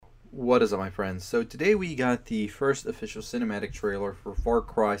What is up, my friends? So today we got the first official cinematic trailer for Far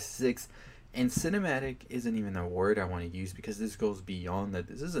Cry 6, and cinematic isn't even a word I want to use because this goes beyond that.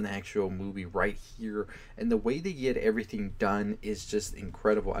 This is an actual movie right here, and the way they get everything done is just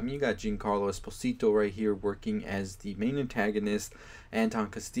incredible. I mean, you got Giancarlo Esposito right here working as the main antagonist, Anton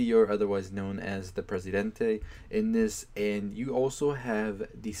Castillo, otherwise known as the Presidente, in this, and you also have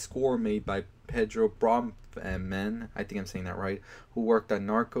the score made by Pedro Bromman, I think I'm saying that right, who worked on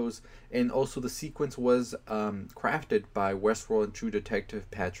Narcos, and also the sequence was crafted by Westworld and True Detective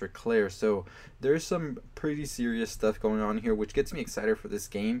Patrick Clare. So there's some pretty serious stuff going on here, which gets me excited for this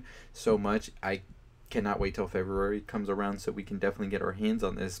game so much. I cannot wait till February comes around so we can definitely get our hands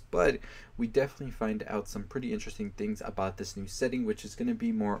on this. But we definitely find out some pretty interesting things about this new setting, which is going to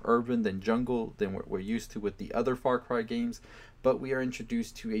be more urban than jungle than what we're used to with the other Far Cry games. But we are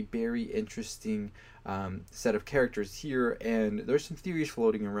introduced to a very interesting set of characters here, and there's some theories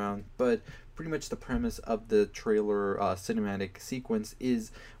floating around, but pretty much the premise of the trailer cinematic sequence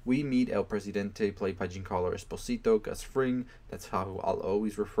is we meet El Presidente, played by Giancarlo Esposito, Gus Fring, that's how I'll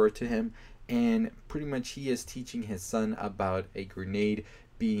always refer to him, and pretty much he is teaching his son about a grenade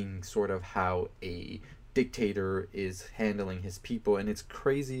being sort of how a dictator is handling his people, and it's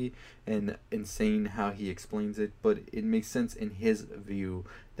crazy and insane how he explains it, but it makes sense in his view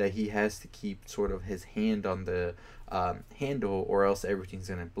that he has to keep sort of his hand on the handle or else everything's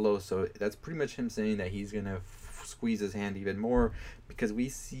gonna blow. So that's pretty much him saying that he's gonna squeeze his hand even more, because we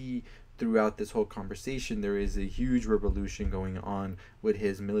see throughout this whole conversation there is a huge revolution going on with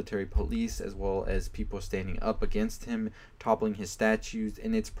his military police as well as people standing up against him, toppling his statues,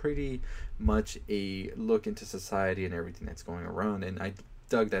 and it's pretty much a look into society and everything that's going around, and I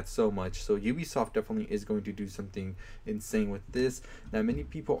dug that so much. So Ubisoft definitely is going to do something insane with this. Now many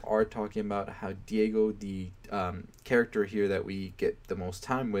people are talking about how Diego, the character here that we get the most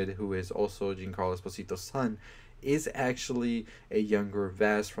time with, who is also Giancarlo Esposito's son, is actually a younger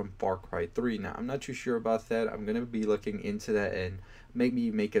Vaz from Far Cry 3. Now, I'm not too sure about that. I'm going to be looking into that and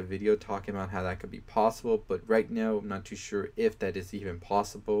maybe make a video talking about how that could be possible, but right now I'm not too sure if that is even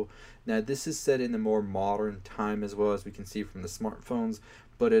possible. Now, this is set in a more modern time as well, as we can see from the smartphones,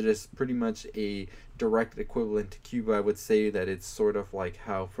 but it is pretty much a direct equivalent to Cuba. I would say that it's sort of like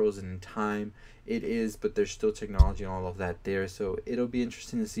how Frozen in Time it is, but there's still technology and all of that there, so it'll be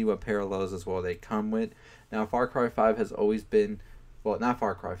interesting to see what parallels as well they come with. Now, Far Cry 5 has always been, well, not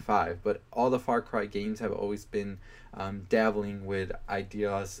Far Cry 5, but all the Far Cry games have always been dabbling with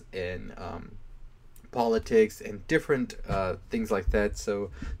ideas and politics and different things like that. So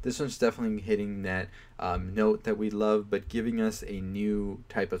this one's definitely hitting that note that we love, but giving us a new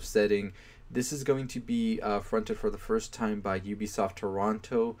type of setting. This is going to be fronted for the first time by Ubisoft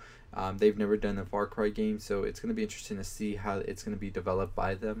Toronto. They've never done a Far Cry game, so it's going to be interesting to see how it's going to be developed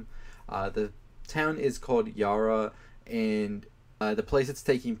by them. The town is called Yara, and the place it's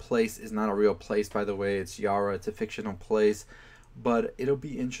taking place is not a real place, by the way. It's Yara. It's a fictional place, but it'll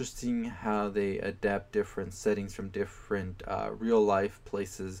be interesting how they adapt different settings from different real life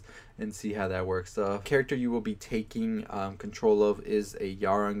places and see how that works. The character you will be taking control of is a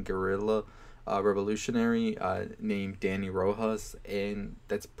Yaran guerrilla revolutionary named Danny Rojas, and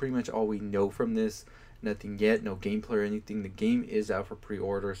that's pretty much all we know from this. Nothing yet, no gameplay or anything. The game is out for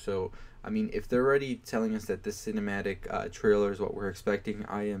pre-order, so I mean, if they're already telling us that this cinematic trailer is what we're expecting,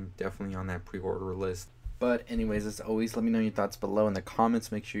 I am definitely on that pre-order list. But anyways, as always, let me know your thoughts below in the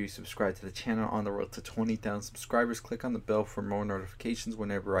comments. Make sure you subscribe to the channel. On the road to 20,000 subscribers. Click on the bell for more notifications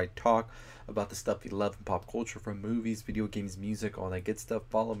whenever I talk about the stuff you love in pop culture, from movies, video games, music, all that good stuff.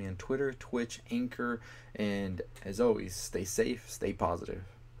 Follow me on Twitter, Twitch, Anchor, and as always, stay safe, stay positive.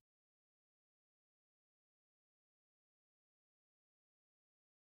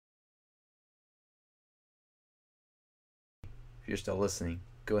 If you're still listening,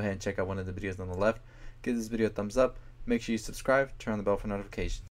 go ahead and check out one of the videos on the left. Give this video a thumbs up. Make sure you subscribe, turn on the bell for notifications.